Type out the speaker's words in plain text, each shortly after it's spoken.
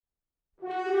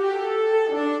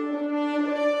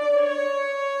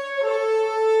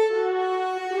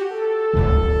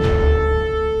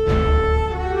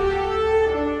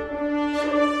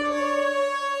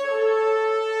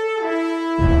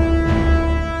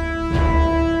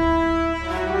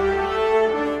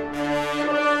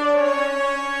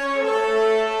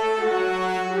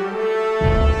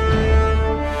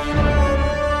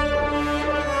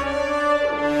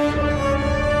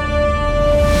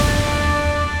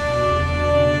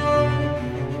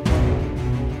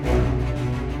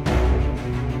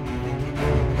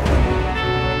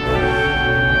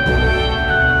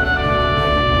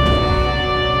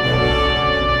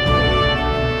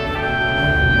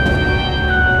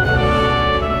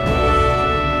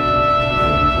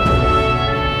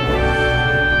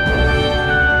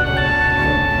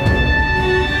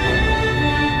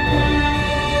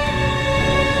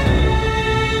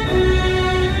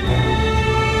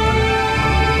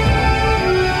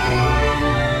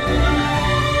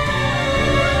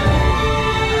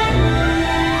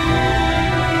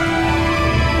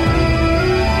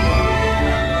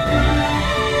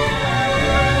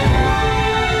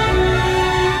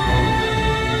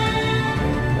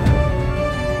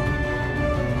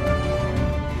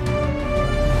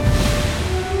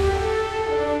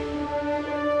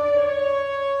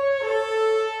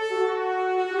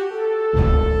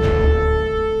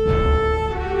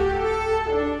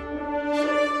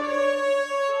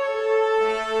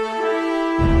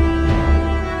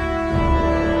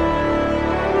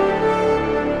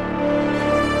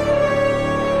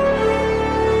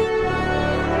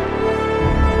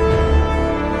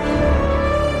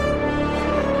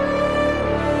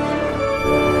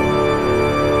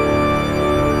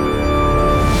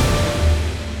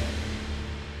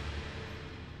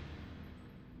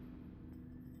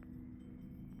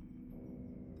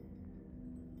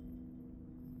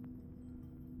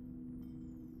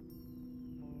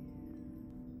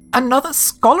Another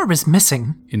scholar is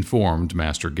missing, informed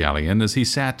Master Gallion as he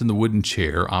sat in the wooden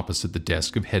chair opposite the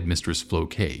desk of Headmistress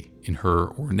Floquet in her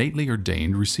ornately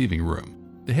ordained receiving room.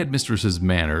 The headmistress's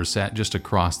manor sat just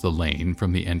across the lane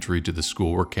from the entry to the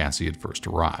school where Cassie had first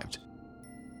arrived.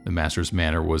 The master's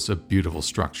manor was a beautiful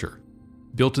structure,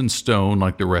 built in stone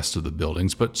like the rest of the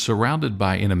buildings, but surrounded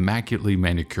by an immaculately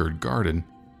manicured garden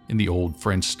in the old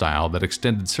French style that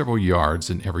extended several yards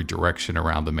in every direction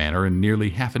around the manor and nearly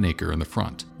half an acre in the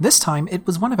front. This time it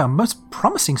was one of our most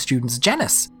promising students,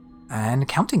 Janice. And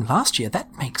counting last year,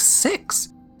 that makes 6.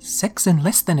 6 in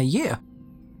less than a year.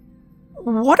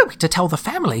 What are we to tell the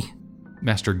family?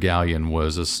 Master Gallion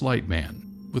was a slight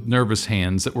man, with nervous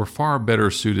hands that were far better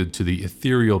suited to the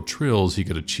ethereal trills he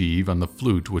could achieve on the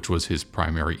flute, which was his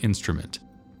primary instrument.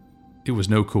 It was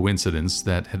no coincidence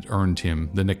that had earned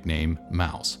him the nickname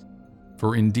Mouse,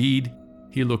 for indeed,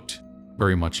 he looked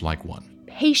very much like one.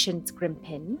 Patience,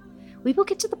 Grimpin. We will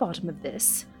get to the bottom of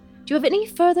this. Do you have any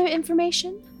further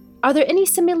information? Are there any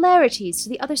similarities to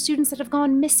the other students that have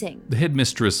gone missing? The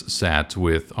headmistress sat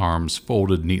with arms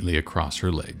folded neatly across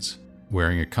her legs,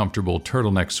 wearing a comfortable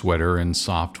turtleneck sweater and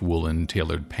soft woolen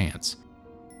tailored pants.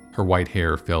 Her white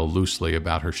hair fell loosely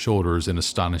about her shoulders in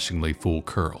astonishingly full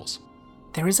curls.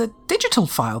 There is a digital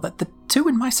file that the 2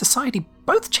 in my society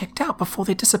both checked out before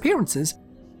their disappearances.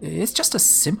 It's just a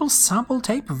simple sample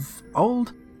tape of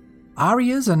old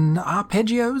arias and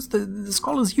arpeggios the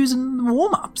scholars use in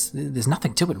warm-ups. There's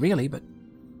nothing to it really, but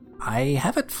I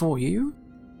have it for you.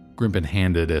 Grimpin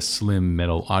handed a slim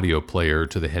metal audio player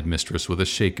to the headmistress with a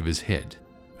shake of his head.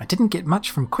 I didn't get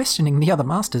much from questioning the other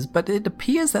masters, but it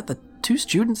appears that the 2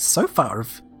 students so far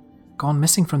have gone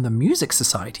missing from the music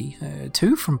society,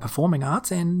 2 from performing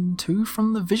arts and 2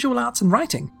 from the visual arts and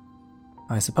writing.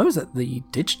 I suppose that the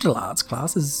digital arts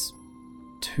class is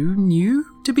too new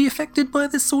to be affected by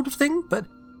this sort of thing, but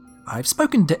I've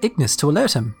spoken to Ignis to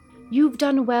alert him. You've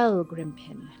done well,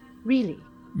 Grimpin. Really.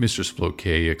 Mistress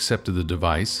Floquet accepted the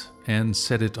device and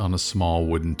set it on a small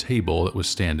wooden table that was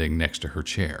standing next to her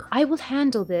chair. I will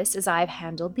handle this as I've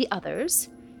handled the others.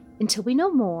 Until we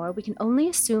know more, we can only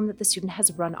assume that the student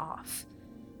has run off,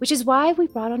 which is why we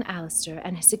brought on Alistair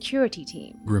and his security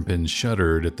team. Grimpin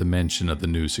shuddered at the mention of the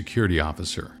new security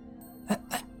officer.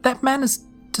 That man is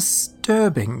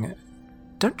disturbing.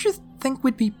 Don't you think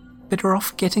we'd be better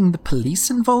off getting the police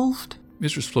involved?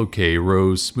 Mistress Floquet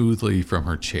rose smoothly from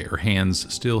her chair,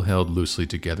 hands still held loosely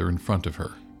together in front of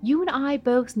her. You and I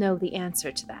both know the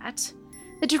answer to that.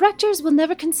 The directors will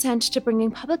never consent to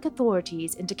bringing public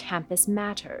authorities into campus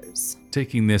matters.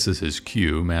 Taking this as his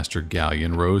cue, Master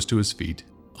Gallion rose to his feet,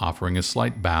 offering a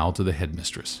slight bow to the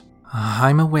headmistress.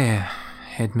 I'm aware,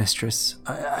 headmistress.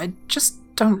 I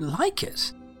just don't like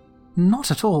it.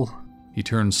 Not at all. He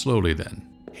turned slowly then,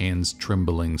 hands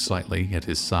trembling slightly at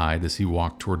his side as he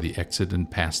walked toward the exit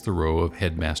and past the row of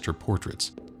headmaster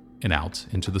portraits, and out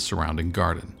into the surrounding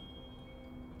garden.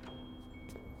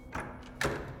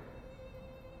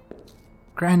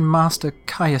 Grand Master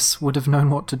Caius would have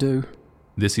known what to do.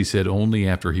 This he said only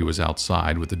after he was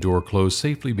outside with the door closed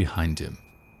safely behind him.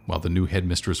 While the new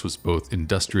headmistress was both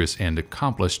industrious and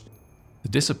accomplished, the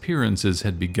disappearances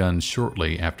had begun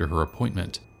shortly after her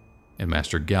appointment, and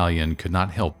Master Gallion could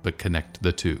not help but connect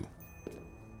the two.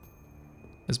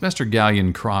 As Master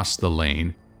Gallion crossed the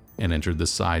lane and entered the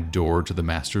side door to the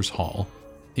Master's Hall,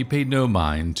 he paid no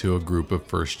mind to a group of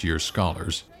first-year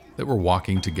scholars that were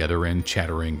walking together and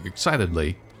chattering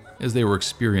excitedly as they were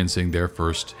experiencing their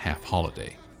first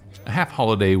half-holiday. A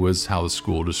half-holiday was how the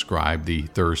school described the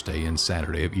Thursday and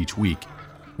Saturday of each week,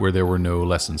 where there were no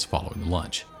lessons following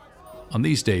lunch. On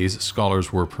these days,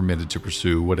 scholars were permitted to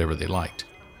pursue whatever they liked,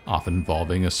 often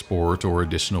involving a sport or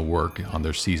additional work on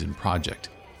their season project.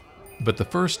 But the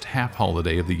first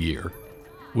half-holiday of the year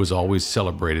was always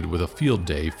celebrated with a field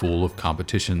day full of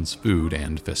competitions, food,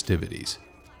 and festivities.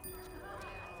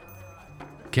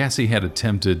 Cassie had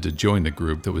attempted to join the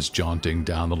group that was jaunting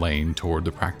down the lane toward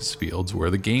the practice fields where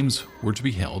the games were to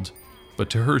be held, but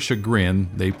to her chagrin,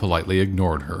 they politely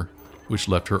ignored her, which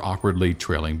left her awkwardly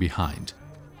trailing behind,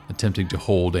 attempting to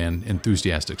hold an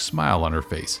enthusiastic smile on her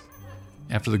face.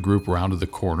 After the group rounded the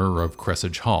corner of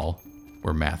Cressage Hall,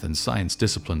 where math and science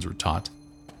disciplines were taught,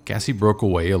 Cassie broke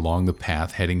away along the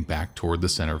path heading back toward the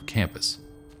center of campus.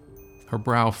 Her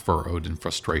brow furrowed in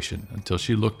frustration until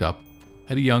she looked up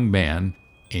at a young man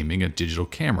aiming a digital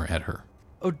camera at her.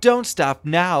 Oh, don't stop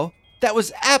now. That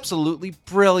was absolutely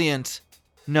brilliant.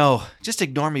 No, just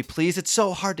ignore me, please. It's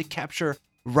so hard to capture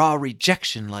raw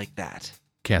rejection like that.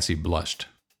 Cassie blushed,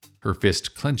 her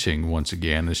fist clenching once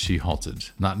again as she halted,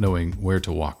 not knowing where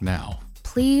to walk now.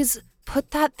 Please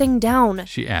put that thing down?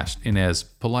 She asked in as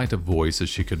polite a voice as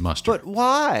she could muster. But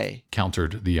why?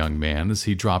 Countered the young man as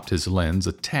he dropped his lens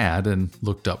a tad and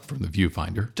looked up from the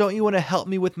viewfinder. Don't you want to help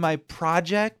me with my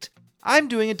project? I'm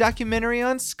doing a documentary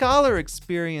on scholar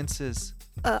experiences.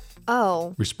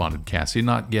 Oh. Responded Cassie,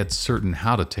 not yet certain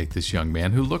how to take this young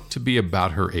man who looked to be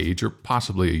about her age or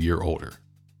possibly a year older.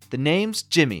 The name's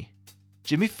Jimmy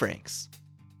Franks.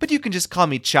 But you can just call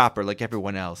me Chopper like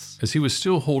everyone else. As he was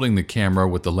still holding the camera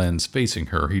with the lens facing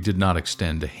her, he did not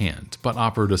extend a hand, but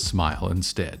offered a smile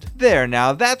instead. There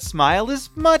now, that smile is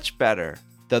much better.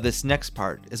 Though this next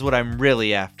part is what I'm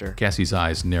really after. Cassie's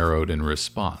eyes narrowed in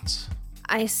response.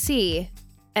 I see.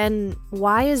 And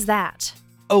why is that?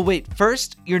 Oh wait,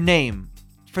 first, your name.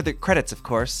 For the credits, of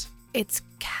course. It's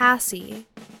Cassie.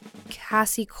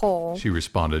 Cassie Cole. She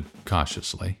responded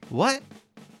cautiously. What?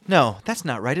 No, that's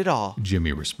not right at all.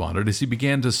 Jimmy responded as he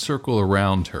began to circle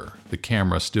around her, the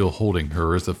camera still holding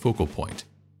her as the focal point.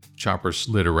 Chopper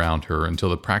slid around her until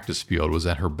the practice field was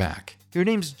at her back. Your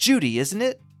name's Judy, isn't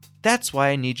it? That's why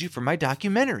I need you for my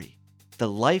documentary. The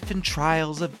Life and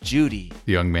Trials of Judy.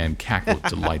 The young man cackled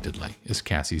delightedly as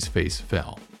Cassie's face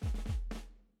fell.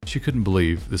 She couldn't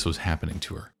believe this was happening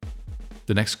to her.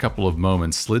 The next couple of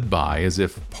moments slid by as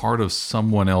if part of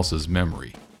someone else's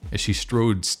memory, as she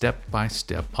strode step by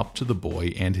step up to the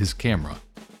boy and his camera,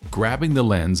 grabbing the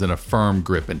lens in a firm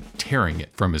grip and tearing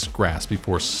it from his grasp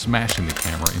before smashing the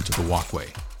camera into the walkway.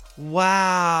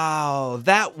 Wow,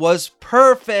 that was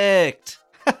perfect!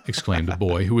 Exclaimed the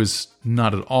boy, who was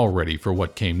not at all ready for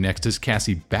what came next as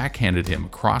Cassie backhanded him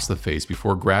across the face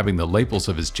before grabbing the lapels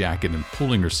of his jacket and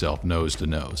pulling herself nose to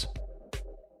nose.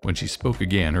 When she spoke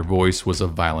again, her voice was a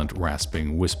violent,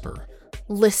 rasping whisper.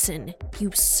 Listen, you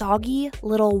soggy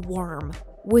little worm.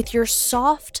 With your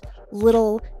soft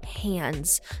little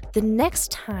hands, the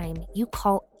next time you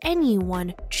call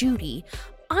anyone Judy,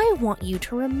 I want you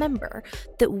to remember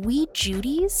that we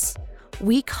Judys,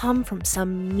 we come from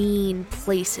some mean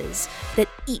places that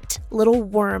eat little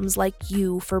worms like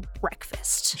you for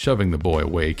breakfast. Shoving the boy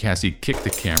away, Cassie kicked the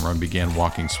camera and began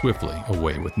walking swiftly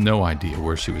away with no idea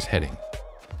where she was heading,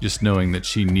 just knowing that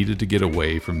she needed to get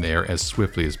away from there as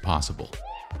swiftly as possible.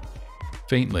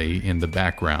 Faintly, in the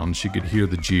background, she could hear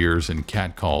the jeers and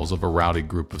catcalls of a rowdy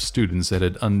group of students that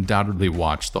had undoubtedly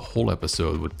watched the whole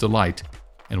episode with delight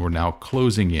and were now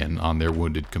closing in on their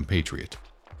wounded compatriot.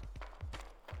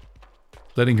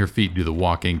 Letting her feet do the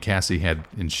walking, Cassie had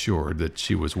ensured that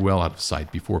she was well out of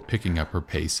sight before picking up her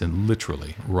pace and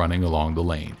literally running along the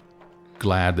lane,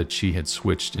 glad that she had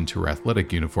switched into her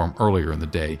athletic uniform earlier in the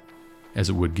day, as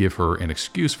it would give her an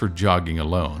excuse for jogging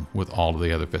alone with all of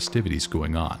the other festivities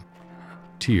going on.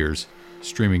 Tears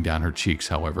streaming down her cheeks,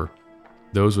 however,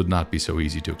 those would not be so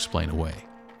easy to explain away.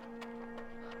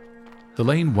 The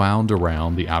lane wound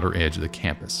around the outer edge of the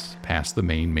campus, past the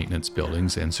main maintenance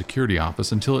buildings and security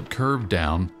office until it curved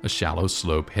down a shallow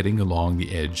slope heading along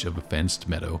the edge of a fenced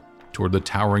meadow toward the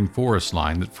towering forest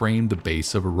line that framed the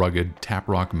base of a rugged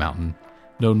taprock mountain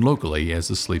known locally as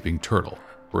the Sleeping Turtle,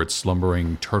 for its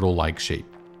slumbering turtle-like shape.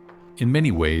 In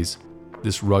many ways,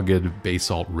 this rugged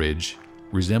basalt ridge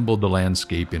resembled the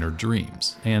landscape in her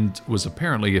dreams, and was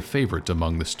apparently a favorite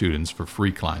among the students for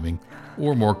free climbing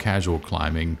or more casual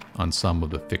climbing on some of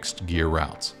the fixed gear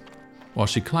routes. While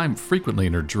she climbed frequently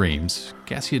in her dreams,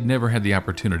 Cassie had never had the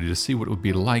opportunity to see what it would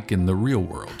be like in the real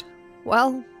world.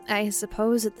 Well, I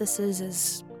suppose that this is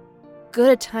as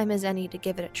good a time as any to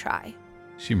give it a try,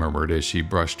 she murmured as she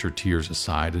brushed her tears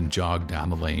aside and jogged down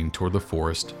the lane toward the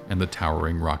forest and the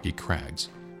towering rocky crags.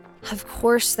 Of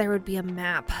course there would be a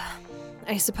map.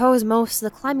 I suppose most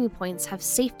of the climbing points have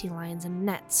safety lines and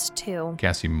nets, too,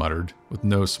 Cassie muttered, with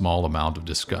no small amount of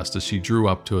disgust as she drew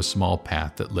up to a small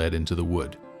path that led into the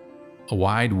wood. A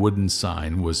wide wooden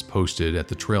sign was posted at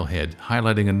the trailhead,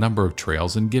 highlighting a number of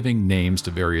trails and giving names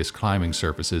to various climbing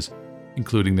surfaces,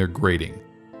 including their grading,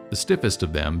 the stiffest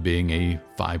of them being a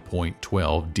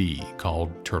 5.12D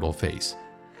called Turtle Face.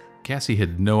 Cassie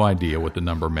had no idea what the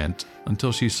number meant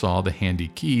until she saw the handy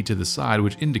key to the side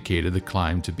which indicated the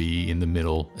climb to be in the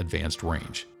middle advanced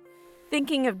range.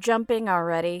 Thinking of jumping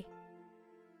already?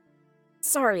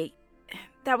 Sorry,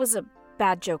 that was a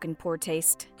bad joke in poor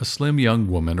taste. A slim young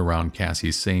woman around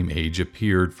Cassie's same age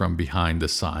appeared from behind the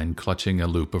sign, clutching a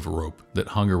loop of rope that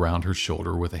hung around her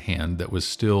shoulder with a hand that was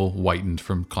still whitened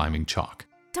from climbing chalk.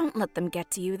 Don't let them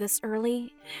get to you this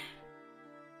early.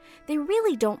 They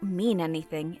really don't mean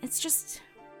anything. It's just,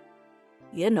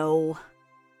 the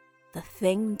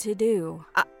thing to do.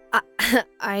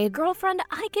 Girlfriend,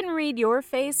 I can read your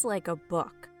face like a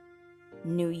book.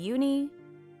 New uni,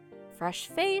 fresh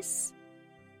face,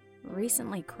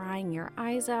 recently crying your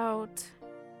eyes out.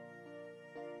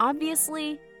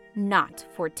 obviously not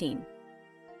 14.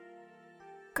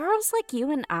 Girls like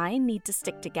you and I need to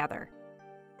stick together.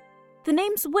 The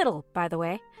name's Whittle, by the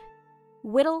way.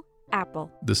 Whittle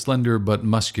Apple. The slender but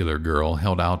muscular girl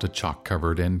held out a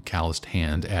chalk-covered and calloused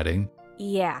hand, adding,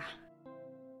 Yeah.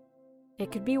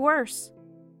 It could be worse.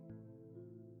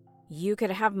 You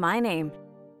could have my name.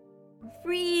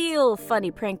 Real funny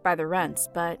prank by the Runts,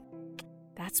 but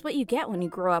that's what you get when you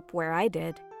grow up where I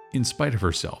did. In spite of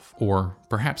herself, or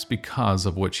perhaps because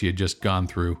of what she had just gone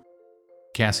through,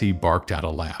 Cassie barked out a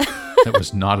laugh that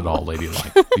was not at all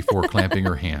ladylike before clamping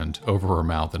her hand over her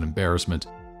mouth in embarrassment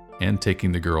and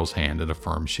taking the girl's hand in a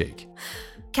firm shake.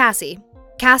 Cassie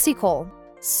Cole.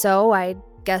 So I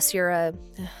guess you're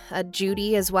a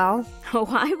Judy as well? Oh,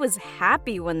 I was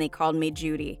happy when they called me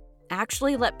Judy.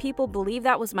 Actually let people believe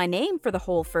that was my name for the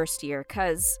whole first year,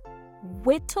 'cause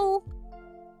Whittle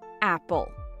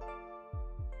Apple.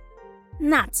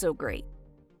 Not so great.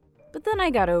 But then I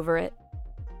got over it.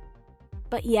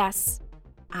 But yes,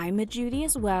 I'm a Judy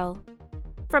as well.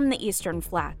 From the Eastern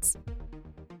Flats.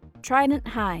 Trident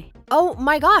High. Oh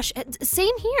my gosh,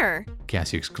 same here.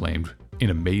 Cassie exclaimed in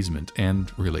amazement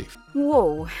and relief.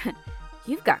 Whoa,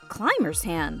 you've got climber's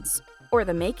hands. Or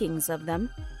the makings of them.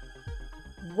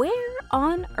 Where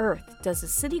on earth does a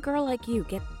city girl like you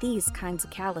get these kinds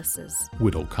of calluses?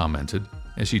 Whittle commented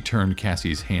as she turned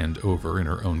Cassie's hand over in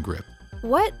her own grip.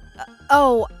 What?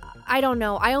 Oh, I don't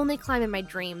know. I only climb in my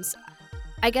dreams.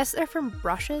 I guess they're from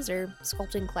brushes or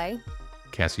sculpting clay.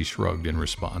 Cassie shrugged in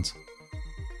response.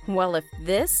 Well, if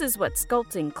this is what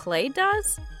sculpting clay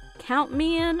does, count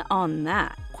me in on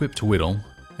that. Quipped Whittle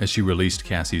as she released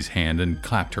Cassie's hand and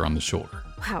clapped her on the shoulder.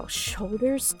 Wow,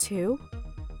 shoulders too?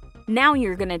 Now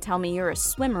you're gonna tell me you're a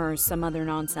swimmer or some other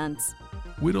nonsense.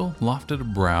 Whittle lofted a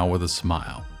brow with a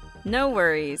smile. No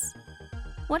worries.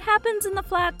 What happens in the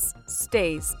flats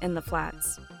stays in the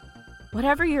flats.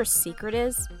 Whatever your secret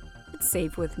is, it's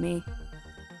safe with me.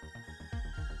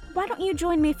 Why don't you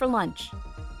join me for lunch?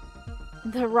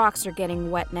 The rocks are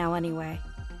getting wet now anyway.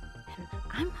 And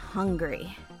I'm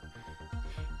hungry.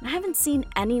 I haven't seen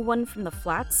anyone from the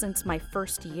flats since my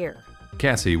first year.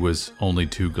 Cassie was only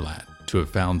too glad to have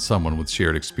found someone with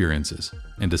shared experiences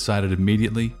and decided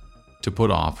immediately to put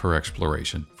off her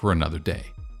exploration for another day.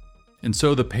 And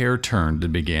so the pair turned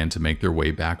and began to make their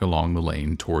way back along the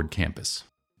lane toward campus,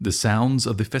 the sounds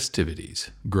of the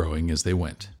festivities growing as they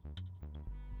went.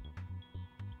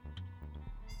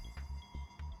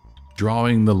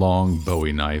 Drawing the long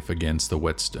Bowie knife against the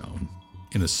whetstone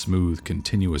in a smooth,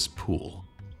 continuous pool,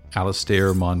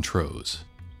 Alastair Montrose,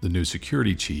 the new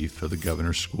security chief of the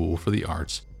Governor's School for the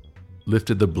Arts,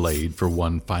 lifted the blade for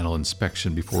one final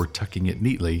inspection before tucking it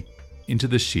neatly into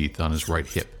the sheath on his right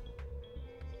hip.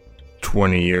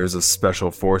 20 years of special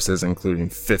forces, including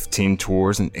 15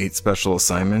 tours and 8 special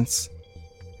assignments,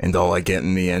 and all I get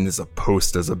in the end is a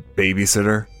post as a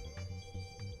babysitter?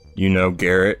 You know,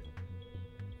 Garrett,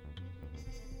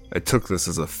 I took this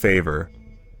as a favor,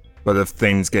 but if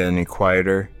things get any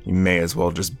quieter, you may as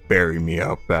well just bury me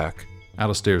out back.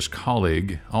 Alastair's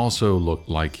colleague also looked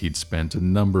like he'd spent a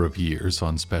number of years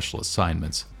on special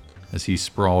assignments, as he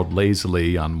sprawled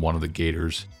lazily on one of the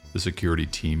gators the security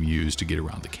team used to get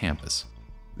around the campus.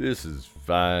 This is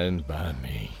fine by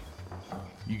me.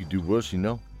 You could do worse, you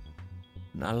know.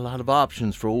 Not a lot of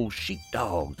options for old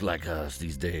sheepdogs like us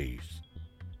these days.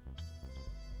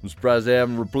 I'm surprised they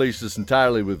haven't replaced us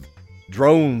entirely with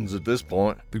drones at this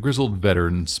point. The grizzled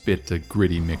veteran spit a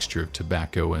gritty mixture of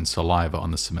tobacco and saliva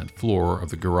on the cement floor of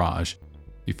the garage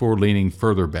before leaning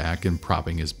further back and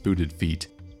propping his booted feet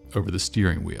over the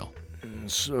steering wheel.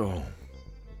 So,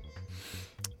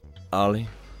 Ollie,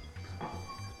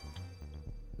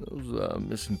 those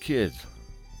missing kids,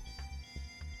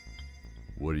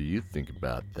 what do you think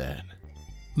about that?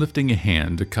 Lifting a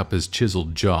hand to cup his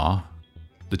chiseled jaw,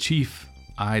 the chief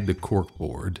eyed the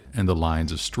corkboard and the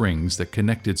lines of strings that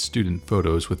connected student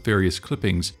photos with various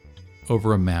clippings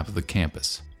over a map of the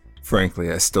campus.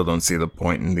 Frankly, I still don't see the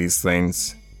point in these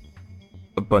things.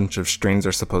 A bunch of strings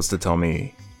are supposed to tell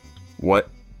me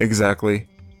what exactly?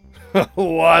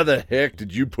 Why the heck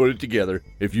did you put it together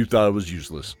if you thought it was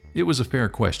useless? It was a fair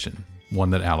question,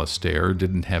 one that Alastair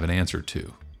didn't have an answer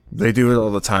to. They do it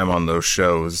all the time on those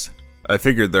shows. I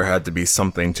figured there had to be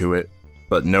something to it,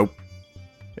 but nope.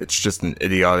 It's just an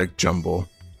idiotic jumble.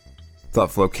 Thought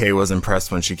Floquet was impressed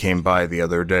when she came by the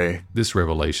other day. This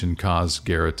revelation caused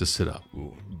Garrett to sit up.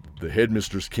 The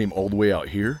headmistress came all the way out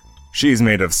here? She's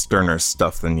made of sterner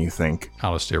stuff than you think,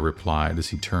 Alastair replied as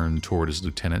he turned toward his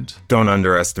lieutenant. Don't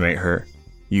underestimate her.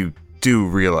 You do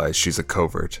realize she's a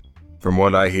covert. From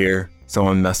what I hear,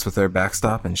 someone messed with their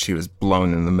backstop and she was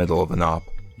blown in the middle of an op.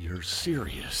 You're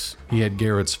serious. He had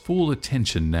Garrett's full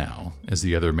attention now, as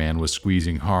the other man was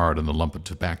squeezing hard on the lump of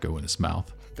tobacco in his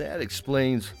mouth. That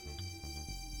explains,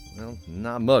 well,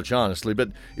 not much, honestly,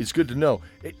 but it's good to know.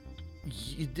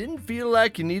 You didn't feel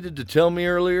like you needed to tell me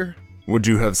earlier? Would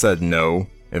you have said no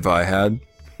if I had?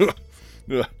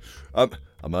 I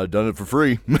might have done it for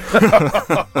free.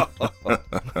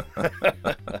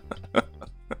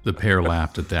 The pair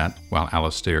laughed at that, while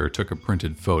Alistair took a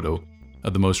printed photo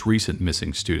of the most recent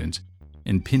missing student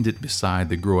and pinned it beside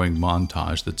the growing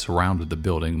montage that surrounded the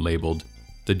building labeled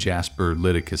the Jasper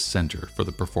Lyticus Center for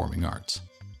the Performing Arts.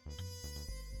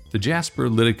 The Jasper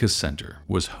Lyticus Center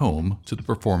was home to the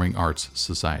Performing Arts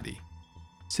Society.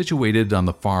 Situated on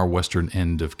the far western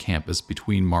end of campus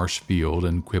between Marsh Field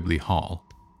and Quibley Hall,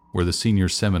 where the senior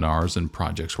seminars and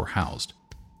projects were housed,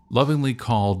 lovingly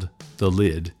called the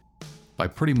Lid by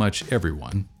pretty much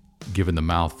everyone, given the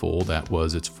mouthful that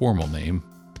was its formal name,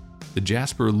 the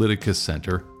Jasper Lyticus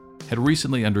Center had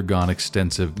recently undergone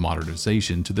extensive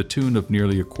modernization to the tune of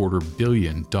nearly $250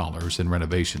 million in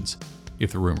renovations,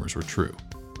 if the rumors were true.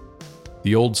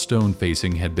 The old stone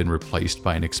facing had been replaced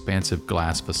by an expansive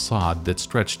glass facade that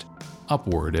stretched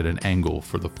upward at an angle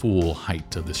for the full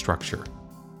height of the structure.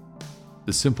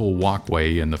 The simple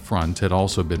walkway in the front had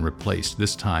also been replaced,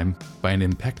 this time by an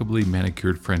impeccably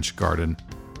manicured French garden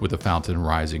with a fountain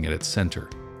rising at its center.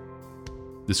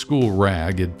 The school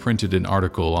rag had printed an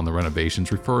article on the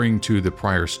renovations referring to the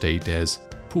prior state as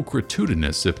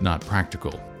pulchritudinous if not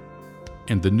practical,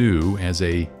 and the new as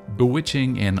a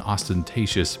bewitching and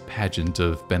ostentatious pageant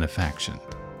of benefaction.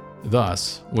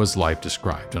 Thus was life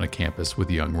described on a campus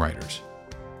with young writers.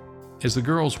 As the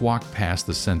girls walked past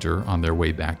the center on their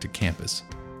way back to campus,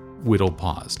 Whittle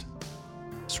paused,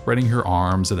 spreading her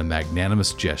arms in a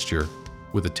magnanimous gesture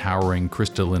with the towering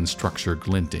crystalline structure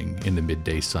glinting in the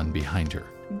midday sun behind her.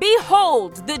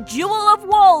 Behold the jewel of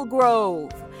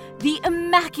Walgrove, the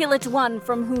immaculate one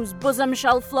from whose bosom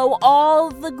shall flow all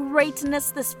the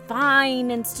greatness this fine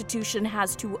institution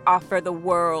has to offer the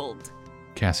world.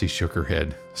 Cassie shook her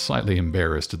head, slightly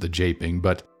embarrassed at the japing,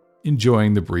 but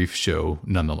enjoying the brief show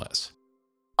nonetheless.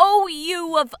 O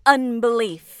you of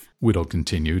unbelief, Whittle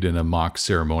continued in a mock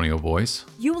ceremonial voice.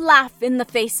 You laugh in the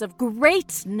face of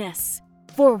greatness,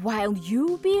 for while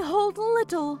you behold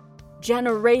little,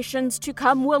 generations to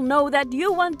come will know that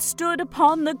you once stood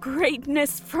upon the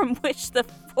greatness from which the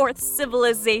fourth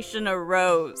civilization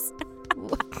arose.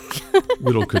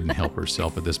 Whittle couldn't help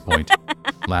herself at this point,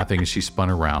 laughing as she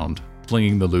spun around,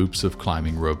 flinging the loops of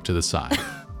climbing rope to the side.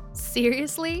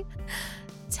 Seriously?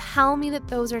 Tell me that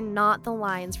those are not the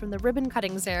lines from the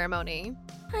ribbon-cutting ceremony.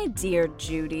 My dear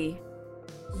Judy,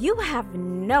 you have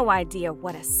no idea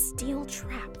what a steel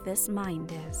trap this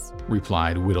mind is,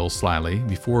 replied Whittle slyly,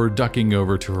 before ducking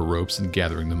over to her ropes and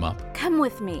gathering them up. Come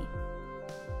with me,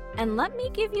 and let me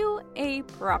give you a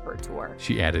proper tour,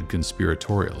 she added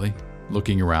conspiratorially,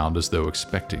 looking around as though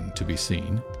expecting to be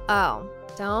seen. Oh,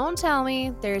 don't tell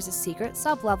me there's a secret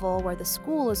sublevel where the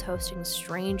school is hosting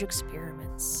strange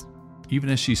experiments. Even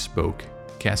as she spoke,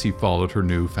 Cassie followed her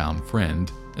newfound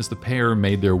friend as the pair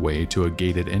made their way to a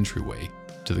gated entryway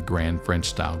to the grand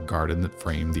French-style garden that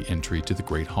framed the entry to the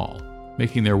Great Hall,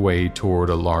 making their way toward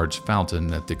a large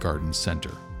fountain at the garden's center.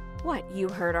 What, you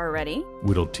heard already?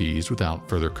 Whittle teased without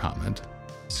further comment,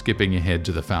 skipping ahead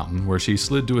to the fountain where she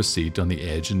slid to a seat on the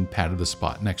edge and patted the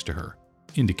spot next to her,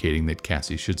 indicating that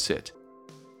Cassie should sit.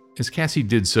 As Cassie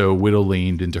did so, Whittle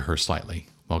leaned into her slightly,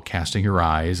 while casting her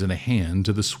eyes and a hand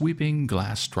to the sweeping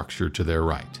glass structure to their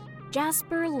right.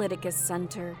 Jasper Lyticus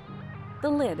Center. The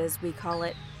Lid, as we call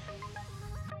it.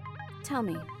 Tell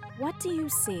me, what do you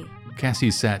see?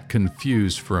 Cassie sat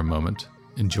confused for a moment,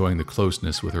 enjoying the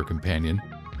closeness with her companion,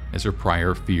 as her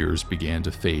prior fears began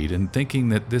to fade and thinking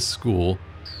that this school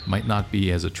might not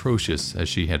be as atrocious as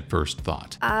she had first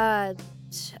thought. A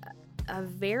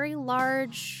very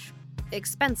large,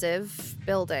 expensive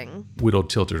building. Whittle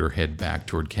tilted her head back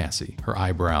toward Cassie, her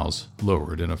eyebrows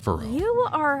lowered in a furrow. You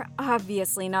are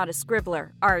obviously not a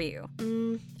scribbler, are you?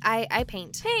 I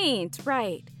paint. Paint,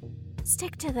 right.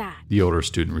 Stick to that. The older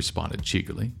student responded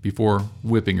cheekily, before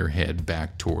whipping her head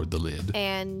back toward the Lid.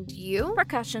 And you?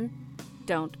 Percussion.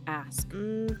 Don't ask.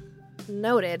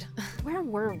 Noted. Where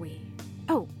were we?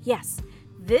 Oh, yes.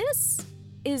 This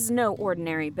is no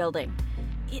ordinary building.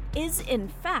 It is, in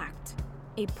fact,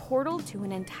 a portal to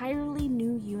an entirely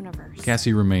new universe.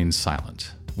 Cassie remained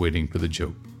silent, waiting for the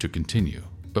joke to continue.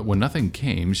 But when nothing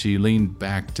came, she leaned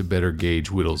back to better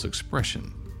gauge Whittle's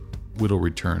expression. Whittle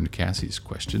returned Cassie's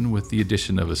question with the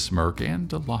addition of a smirk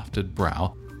and a lofted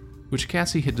brow, which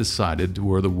Cassie had decided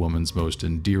were the woman's most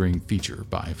endearing feature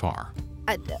by far.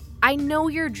 I know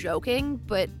you're joking,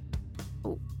 but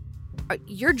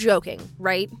You're joking,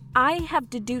 right? I have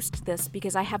deduced this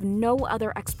because I have no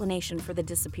other explanation for the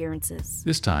disappearances.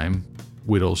 This time,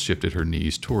 Whittle shifted her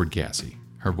knees toward Cassie,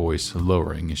 her voice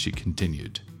lowering as she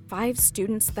continued. 5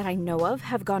 students that I know of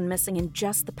have gone missing in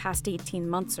just the past 18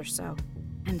 months or so,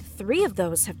 and 3 of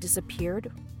those have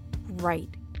disappeared right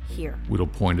here. Whittle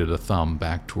pointed a thumb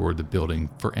back toward the building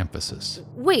for emphasis.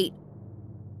 Wait,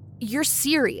 you're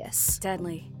serious?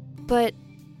 Deadly. But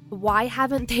why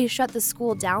haven't they shut the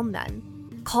school down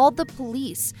then? Called the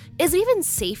police? Is it even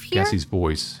safe here? Cassie's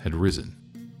voice had risen,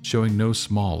 showing no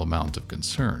small amount of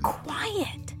concern.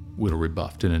 Quiet! Whittle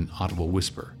rebuffed in an audible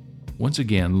whisper, once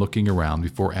again looking around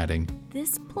before adding,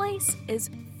 This place is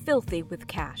filthy with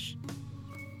cash.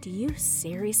 Do you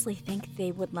seriously think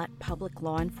they would let public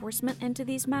law enforcement into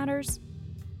these matters?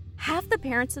 Half the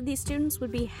parents of these students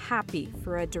would be happy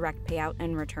for a direct payout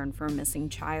in return for a missing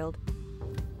child.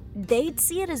 They'd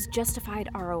see it as justified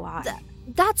ROI.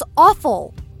 That's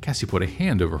awful. Cassie put a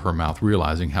hand over her mouth,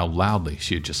 realizing how loudly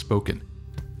she had just spoken.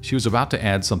 She was about to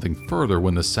add something further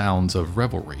when the sounds of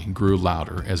revelry grew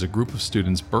louder as a group of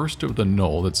students burst over the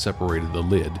knoll that separated the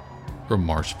lid from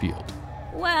Marsh Field.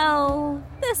 Well,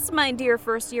 this, my dear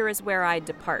first year, is where I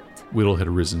depart. Whittle had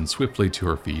risen swiftly to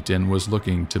her feet and was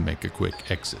looking to make a quick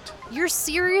exit. You're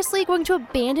seriously going to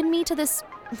abandon me to this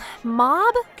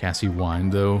mob? Cassie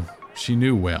whined, though she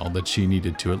knew well that she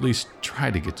needed to at least try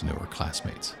to get to know her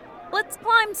classmates. Let's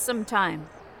climb sometime.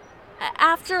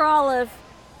 After all of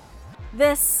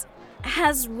this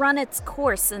has run its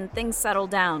course and things settle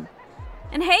down.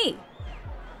 And hey,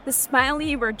 the smile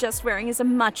you were just wearing is a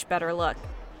much better look.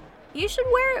 You should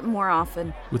wear it more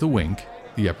often. With a wink,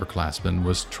 the upperclassman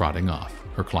was trotting off,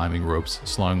 her climbing ropes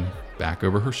slung back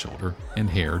over her shoulder and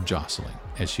hair jostling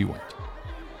as she went.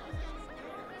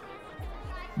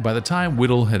 By the time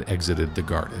Whittle had exited the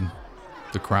garden,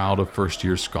 the crowd of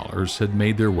first-year scholars had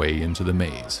made their way into the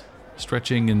maze,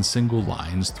 stretching in single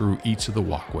lines through each of the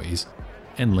walkways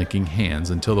and linking hands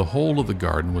until the whole of the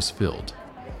garden was filled.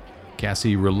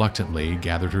 Cassie reluctantly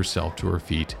gathered herself to her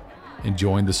feet and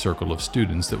joined the circle of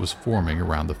students that was forming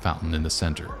around the fountain in the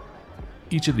center.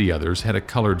 Each of the others had a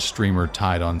colored streamer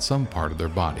tied on some part of their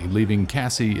body, leaving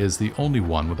Cassie as the only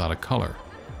one without a color.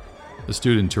 The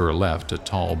student to her left, a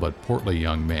tall but portly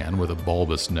young man with a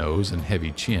bulbous nose and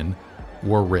heavy chin,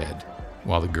 wore red,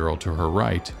 while the girl to her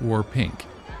right wore pink.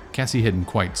 Cassie hadn't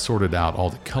quite sorted out all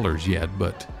the colors yet,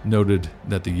 but noted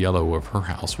that the yellow of her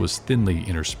house was thinly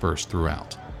interspersed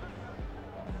throughout.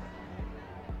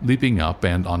 Leaping up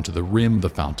and onto the rim of the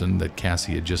fountain that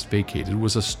Cassie had just vacated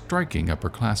was a striking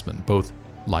upperclassman, both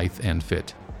lithe and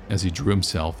fit, as he drew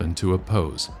himself into a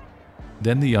pose.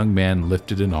 Then the young man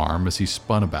lifted an arm as he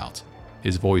spun about,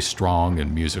 his voice strong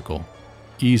and musical,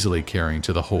 easily carrying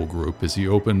to the whole group as he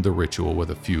opened the ritual with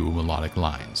a few melodic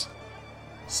lines.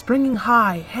 Springing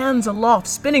high, hands aloft,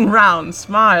 spinning round,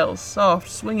 smiles soft,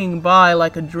 swinging by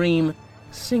like a dream,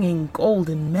 singing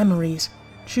golden memories,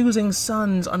 choosing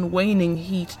sun's unwaning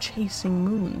heat, chasing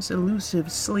moon's elusive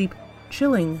sleep,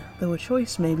 chilling though a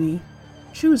choice may be,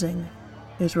 choosing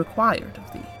is required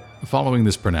of thee. Following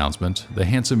this pronouncement, the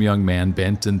handsome young man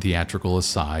bent in theatrical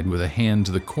aside with a hand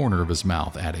to the corner of his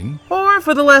mouth, adding, Or,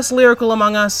 for the less lyrical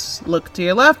among us, look to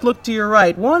your left, look to your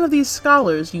right, one of these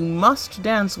scholars you must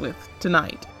dance with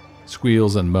tonight.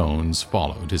 Squeals and moans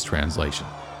followed his translation,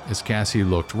 as Cassie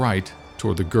looked right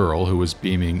toward the girl who was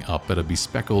beaming up at a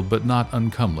bespectacled but not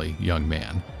uncomely young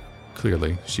man.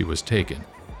 Clearly, she was taken,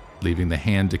 leaving the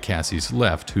hand to Cassie's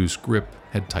left, whose grip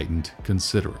had tightened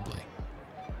considerably.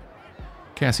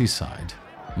 Cassie sighed,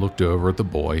 looked over at the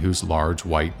boy whose large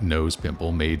white nose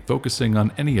pimple made focusing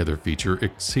on any other feature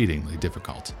exceedingly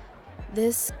difficult.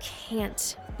 This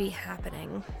can't be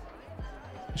happening.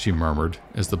 She murmured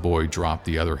as the boy dropped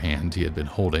the other hand he had been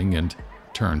holding and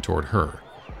turned toward her,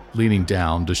 leaning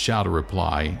down to shout a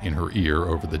reply in her ear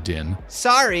over the din.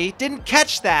 Sorry, didn't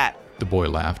catch that. The boy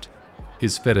laughed,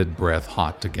 his fetid breath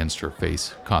hot against her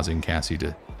face, causing Cassie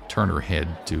to turn her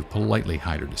head to politely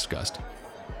hide her disgust.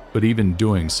 But even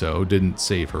doing so didn't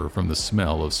save her from the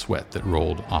smell of sweat that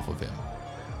rolled off of him.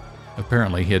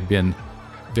 Apparently, he had been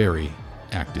very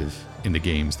active in the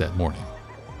games that morning.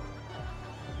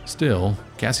 Still,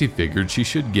 Cassie figured she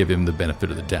should give him the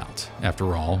benefit of the doubt.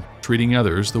 After all, treating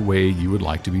others the way you would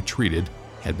like to be treated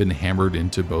had been hammered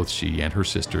into both she and her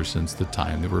sister since the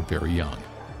time they were very young.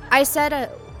 I said,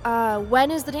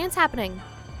 when is the dance happening?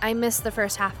 I missed the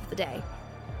first half of the day.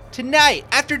 Tonight,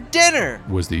 after dinner,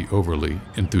 Was the overly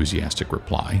enthusiastic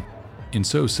reply. In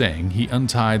so saying, he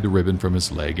untied the ribbon from his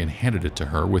leg and handed it to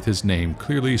her with his name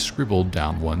clearly scribbled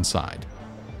down one side.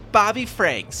 Bobby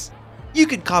Franks. You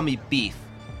can call me Beef,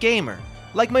 Gamer,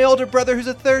 Like my older brother who's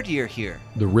a third year here.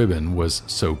 The ribbon was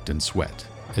soaked in sweat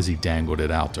as he dangled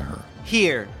it out to her.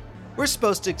 Here. We're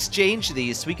supposed to exchange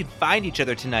these so we can find each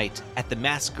other tonight at the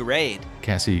masquerade.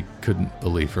 Cassie couldn't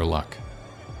believe her luck.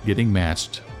 Getting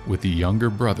matched with the younger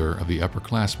brother of the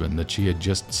upperclassman that she had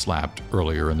just slapped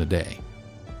earlier in the day.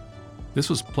 This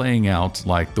was playing out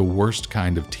like the worst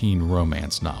kind of teen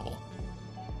romance novel.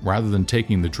 Rather than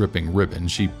taking the dripping ribbon,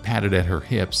 she patted at her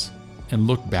hips and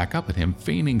looked back up at him,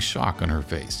 feigning shock on her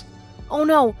face. Oh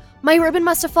no, my ribbon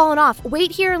must have fallen off.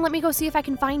 Wait here and let me go see if I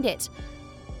can find it.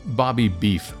 Bobby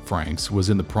Beef Franks was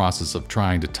in the process of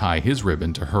trying to tie his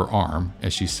ribbon to her arm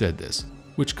as she said this,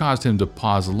 which caused him to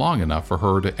pause long enough for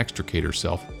her to extricate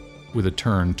herself with a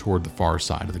turn toward the far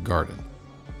side of the garden.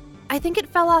 I think it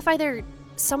fell off either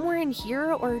somewhere in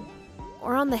here or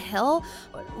on the hill.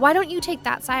 Why don't you take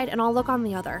that side and I'll look on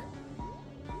the other?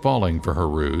 Falling for her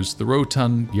ruse, the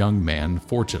rotund young man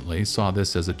fortunately saw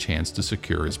this as a chance to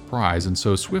secure his prize, and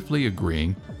so swiftly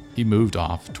agreeing, he moved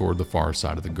off toward the far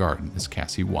side of the garden as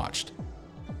Cassie watched.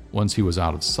 Once he was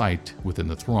out of sight within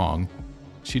the throng,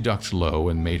 she ducked low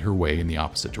and made her way in the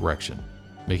opposite direction,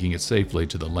 making it safely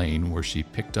to the lane where she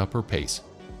picked up her pace,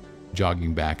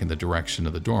 jogging back in the direction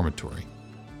of the dormitory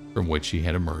from which she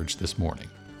had emerged this morning.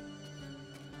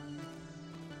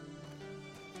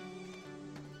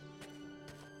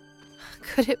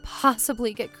 Could it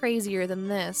possibly get crazier than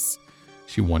this?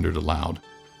 She wondered aloud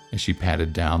as she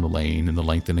padded down the lane in the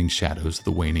lengthening shadows of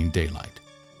the waning daylight.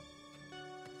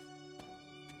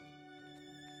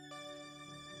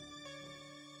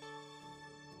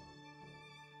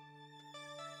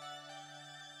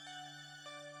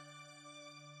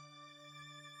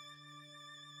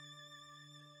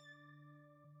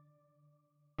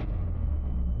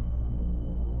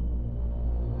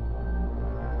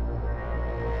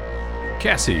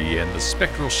 Cassie and the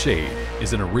Spectral Shade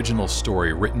is an original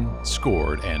story written,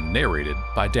 scored, and narrated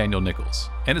by Daniel Nichols,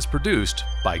 and is produced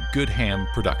by Good Ham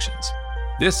Productions.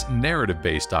 This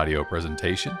narrative-based audio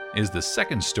presentation is the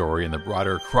second story in the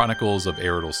broader Chronicles of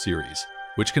Eridel series,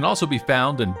 which can also be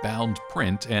found in bound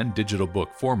print and digital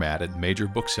book format at major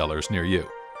booksellers near you.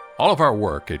 All of our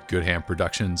work at Good Ham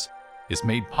Productions is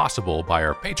made possible by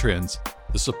our patrons,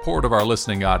 the support of our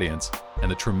listening audience, and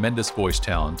the tremendous voice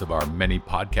talent of our many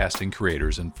podcasting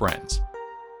creators and friends.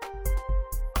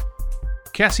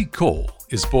 Cassie Cole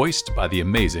is voiced by the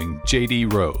amazing J.D.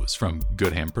 Rose from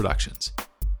Good Ham Productions.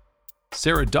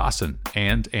 Sarah Dawson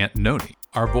and Aunt Noni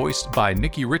are voiced by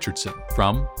Nikki Richardson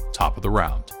from Top of the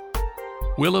Round.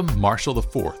 Willem Marshall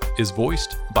IV is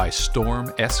voiced by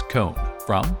Storm S. Cohn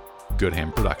from Good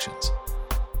Ham Productions.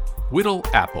 Whittle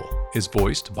Apple is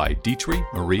voiced by Dietrich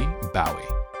Marie Bowie.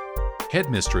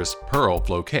 Headmistress Pearl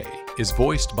Floquet is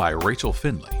voiced by Rachel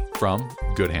Finley from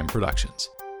Good Ham Productions.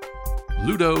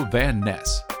 Ludo Van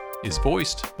Ness is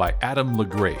voiced by Adam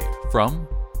LaGrave from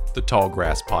the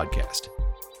Tallgrass Podcast.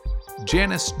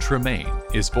 Janice Tremaine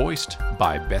is voiced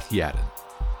by Beth Yadden.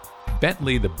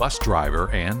 Bentley the bus driver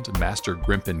and Master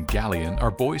Grimpen Galleon are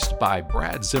voiced by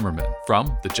Brad Zimmerman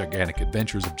from The Gigantic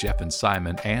Adventures of Jeff and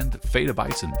Simon and Fate of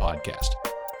Bison podcast.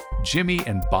 Jimmy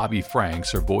and Bobby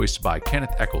Franks are voiced by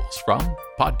Kenneth Eccles from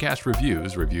Podcast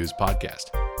Reviews Podcast.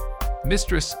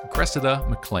 Mistress Cressida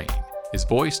McLean is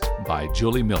voiced by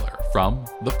Julie Miller from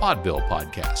The Podville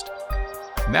Podcast.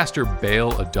 Master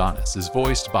Bale Adonis is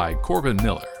voiced by Corbin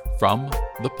Miller from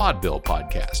The Podville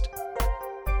Podcast.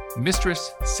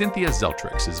 Mistress Cynthia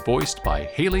Zeltrix is voiced by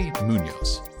Haley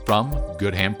Munoz from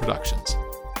Good Ham Productions.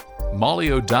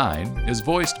 Molly O'Dine is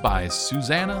voiced by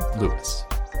Susanna Lewis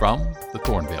from the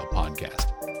Thornvale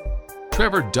Podcast.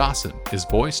 Trevor Dawson is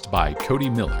voiced by Cody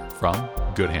Miller from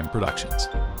Good Ham Productions.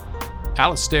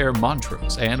 Alastair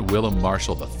Montrose and Willem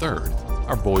Marshall III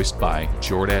are voiced by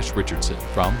Jordash Richardson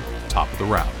from Top of the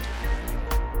Round.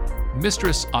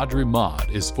 Mistress Audrey Maud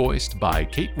is voiced by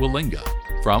Kate Willinga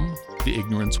from the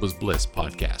Ignorance Was Bliss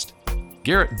podcast.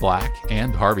 Garrett Black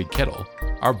and Harvey Kettle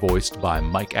are voiced by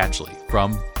Mike Atchley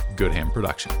from Good Ham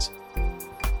Productions.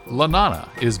 Lanana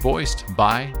is voiced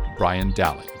by Brian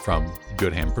Dowling from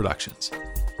Good Ham Productions.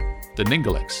 The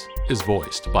Ningalix is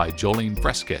voiced by Jolene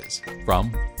Fresquez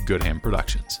from Good Ham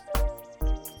Productions.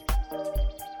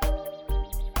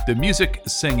 The music,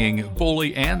 singing,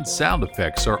 Foley, and sound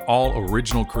effects are all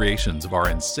original creations of our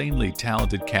insanely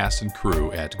talented cast and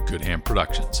crew at Good Ham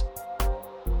Productions.